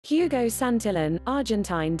Hugo Santillan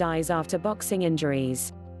Argentine dies after boxing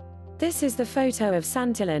injuries. This is the photo of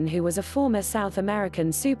Santillan, who was a former South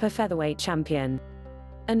American super-featherweight champion.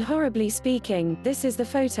 And horribly speaking, this is the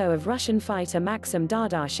photo of Russian fighter Maxim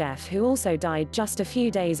Dadashev, who also died just a few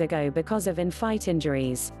days ago because of in-fight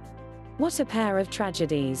injuries. What a pair of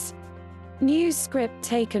tragedies. News script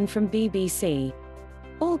taken from BBC.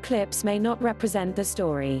 All clips may not represent the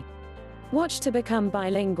story. Watch to become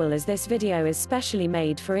bilingual, as this video is specially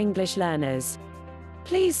made for English learners.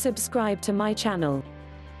 Please subscribe to my channel.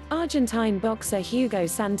 Argentine boxer Hugo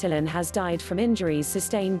Santillan has died from injuries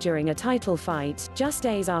sustained during a title fight, just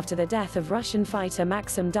days after the death of Russian fighter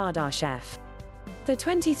Maxim Dadashev. The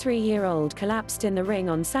 23-year-old collapsed in the ring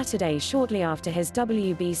on Saturday shortly after his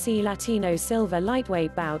WBC Latino Silver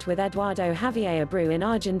lightweight bout with Eduardo Javier Abreu in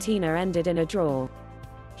Argentina ended in a draw.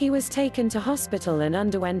 He was taken to hospital and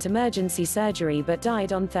underwent emergency surgery but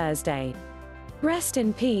died on Thursday. Rest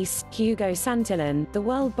in peace, Hugo Santillan, the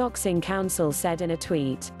World Boxing Council said in a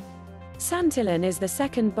tweet. Santillan is the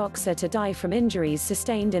second boxer to die from injuries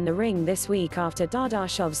sustained in the ring this week after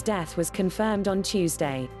Dadashev's death was confirmed on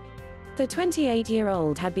Tuesday. The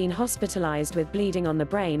 28-year-old had been hospitalized with bleeding on the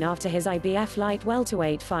brain after his IBF light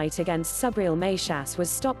welterweight fight against Subriel Meixas was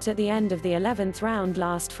stopped at the end of the 11th round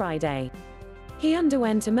last Friday. He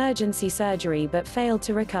underwent emergency surgery but failed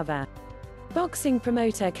to recover. Boxing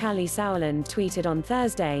promoter Kalle Sauerland tweeted on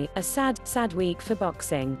Thursday, "A sad, sad week for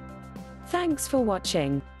boxing. Thanks for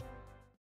watching."